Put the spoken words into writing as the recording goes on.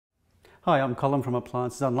Hi, I'm Colin from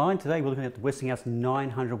Appliances Online. Today we're looking at the Westinghouse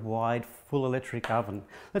 900 wide full electric oven.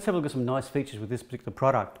 Let's have a look at some nice features with this particular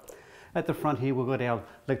product. At the front here we've got our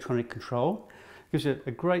electronic control. Gives you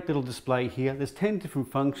a great little display here. There's 10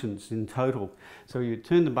 different functions in total. So you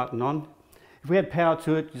turn the button on. If we add power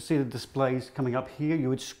to it, you see the displays coming up here. You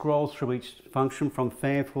would scroll through each function from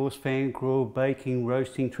fan force, fan grill, baking,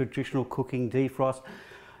 roasting, traditional cooking, defrost.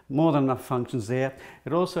 More than enough functions there.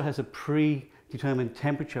 It also has a predetermined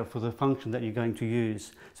temperature for the function that you're going to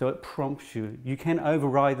use. So it prompts you. You can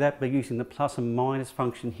override that by using the plus and minus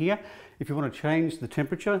function here. If you want to change the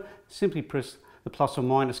temperature, simply press the plus or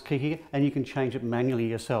minus key here and you can change it manually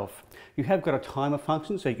yourself. You have got a timer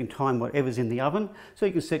function, so you can time whatever's in the oven. So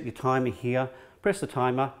you can set your timer here, press the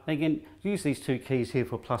timer, and again use these two keys here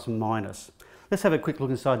for plus and minus. Let's have a quick look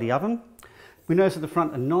inside the oven. We notice at the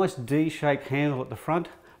front a nice D-shaped handle at the front.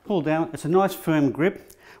 Pull down, it's a nice firm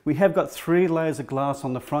grip. We have got 3 layers of glass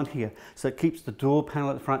on the front here, so it keeps the door panel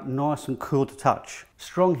at the front nice and cool to touch.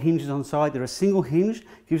 Strong hinges on the side. They're a single hinge,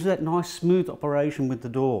 gives you that nice smooth operation with the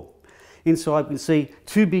door. Inside we can see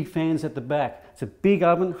 2 big fans at the back. It's a big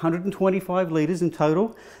oven, 125 litres in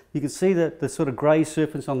total. You can see that the sort of grey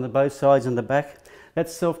surface on both sides and the back.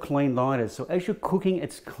 That's self-clean liners. So as you're cooking,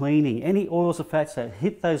 it's cleaning. Any oils or fats that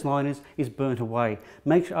hit those liners is burnt away.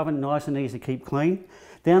 Makes your oven nice and easy to keep clean.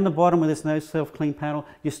 Down the bottom where there's no self-clean panel,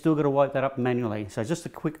 you're still got to wipe that up manually. So just a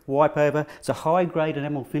quick wipe over. It's a high-grade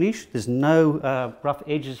enamel finish. There's no rough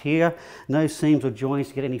edges here, no seams or joints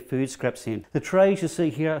to get any food scraps in. The trays you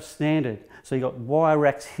see here are standard. So you've got wire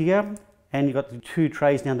racks here, and you've got the 2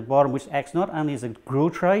 trays down the bottom, which acts not only as a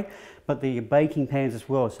grill tray, but the baking pans as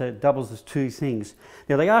well, so it doubles as 2 things.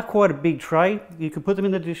 Now they are quite a big tray. You could put them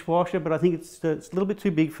in the dishwasher, but I think it's a little bit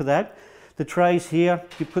too big for that. The trays here,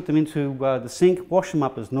 you put them into the sink, wash them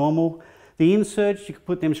up as normal. The inserts, you can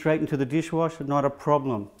put them straight into the dishwasher, not a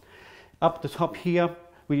problem. Up the top here,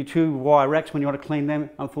 with your 2 wire racks, when you want to clean them,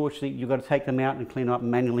 unfortunately you've got to take them out and clean up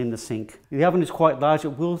manually in the sink. The oven is quite large.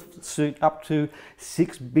 It will suit up to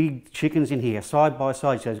 6 big chickens in here, side by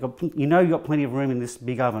side. So you've got plenty of room in this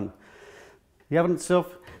big oven. The oven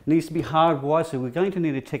itself needs to be hardwired, so we're going to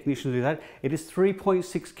need a technician to do that. It is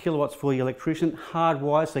 3.6 kilowatts for the electrician,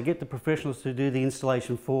 hardwired, so get the professionals to do the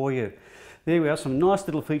installation for you. There we are, some nice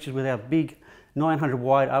little features with our big 900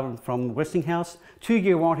 wide oven from Westinghouse.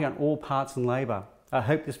 2-year warranty on all parts and labour. I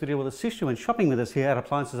hope this video will assist you in shopping with us here at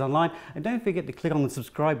Appliances Online, and don't forget to click on the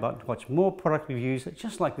subscribe button to watch more product reviews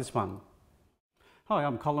just like this one. Hi,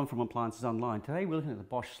 I'm Colin from Appliances Online. Today we're looking at the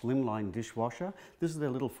Bosch Slimline dishwasher. This is their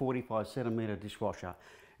little 45cm dishwasher.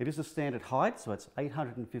 It is a standard height, so it's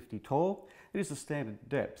 850 tall. It is a standard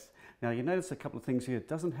depth. Now you notice a couple of things here. It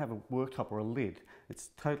doesn't have a worktop or a lid.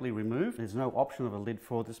 It's totally removed. There's no option of a lid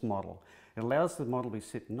for this model. It allows the model to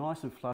sit nice and flush